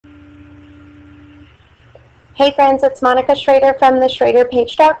Hey friends, it's Monica Schrader from the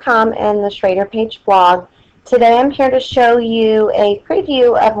SchraderPage.com and the Schrader Page blog. Today I'm here to show you a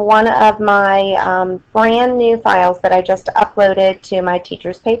preview of one of my brand new files that I just uploaded to my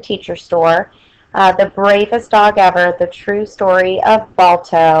Teachers Pay Teacher store. The Bravest Dog Ever, the true story of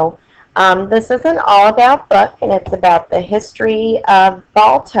Balto. This is an all-about book, and it's about the history of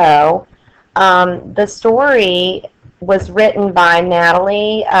Balto. The story was written by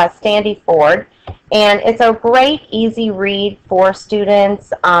Natalie Standiford, and it's a great, easy read for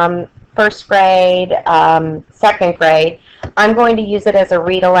students, first grade, second grade. I'm going to use it as a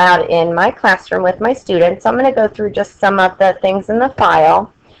read aloud in my classroom with my students. I'm going to go through just some of the things in the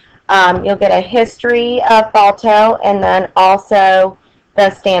file. You'll get a history of Balto, and then also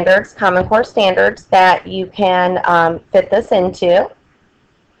the standards, Common Core standards that you can fit this into.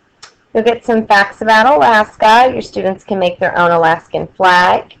 You'll get some facts about Alaska. Your students can make their own Alaskan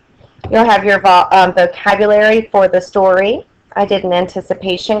flag. You'll have your vocabulary for the story. I did an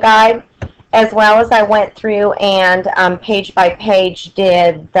anticipation guide, as well as I went through and page by page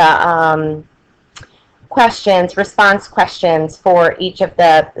did the questions, response questions for each of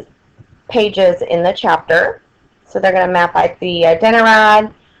the pages in the chapter. So they're going to map out the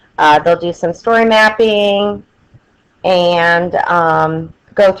Iditarod. They'll do some story mapping and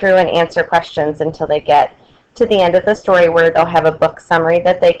go through and answer questions until they get to the end of the story, where they'll have a book summary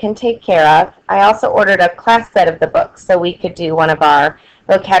that they can take care of. I also ordered a class set of the books so we could do one of our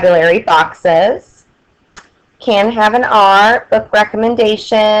vocabulary boxes. Can have an R, book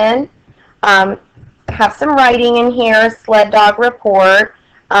recommendation, have some writing in here, sled dog report.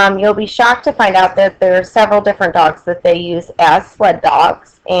 You'll be shocked to find out that there are several different dogs that they use as sled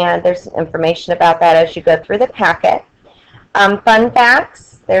dogs, and there's some information about that as you go through the packet. Fun facts.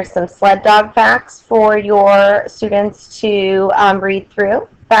 There's some sled dog facts for your students to read through.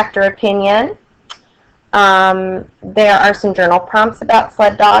 Fact or opinion. There are some journal prompts about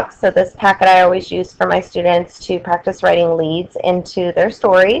sled dogs. So this packet I always use for my students to practice writing leads into their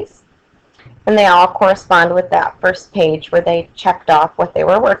stories. And they all correspond with that first page where they checked off what they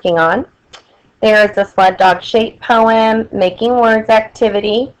were working on. There is a sled dog shape poem, making words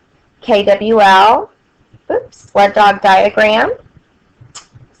activity, KWL, sled dog diagram,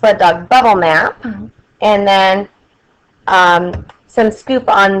 sled dog bubble map, and then some scoop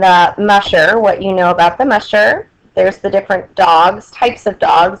on the musher, what you know about the musher. There's the different dogs, types of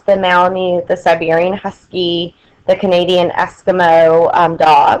dogs, the Malamute, the Siberian Husky, the Canadian Eskimo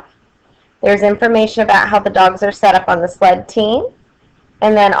dog. There's information about how the dogs are set up on the sled team,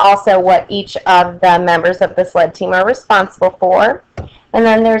 and then also what each of the members of the sled team are responsible for. And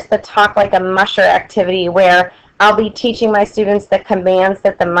then there's the Talk Like a Musher activity, where I'll be teaching my students the commands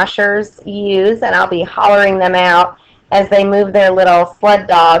that the mushers use, and I'll be hollering them out as they move their little sled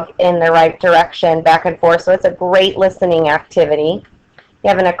dog in the right direction back and forth. So it's a great listening activity. You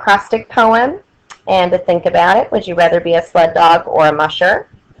have an acrostic poem, and to think about it, would you rather be a sled dog or a musher?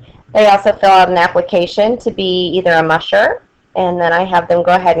 They also fill out an application to be either a musher, and then I have them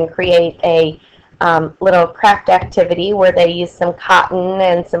go ahead and create a little craft activity where they use some cotton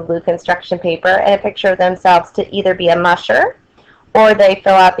and some blue construction paper and a picture of themselves to either be a musher, or they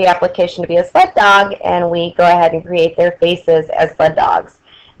fill out the application to be a sled dog, and we go ahead and create their faces as sled dogs.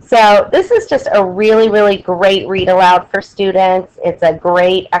 So this is just a really, really great read aloud for students. It's a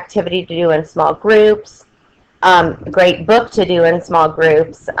great activity to do in small groups, a great book to do in small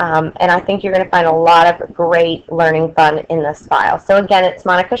groups, and I think you're going to find a lot of great learning fun in this file. So again, it's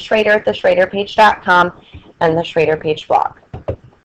Monica Schrader at the SchraderPage.com and the Schrader Page blog.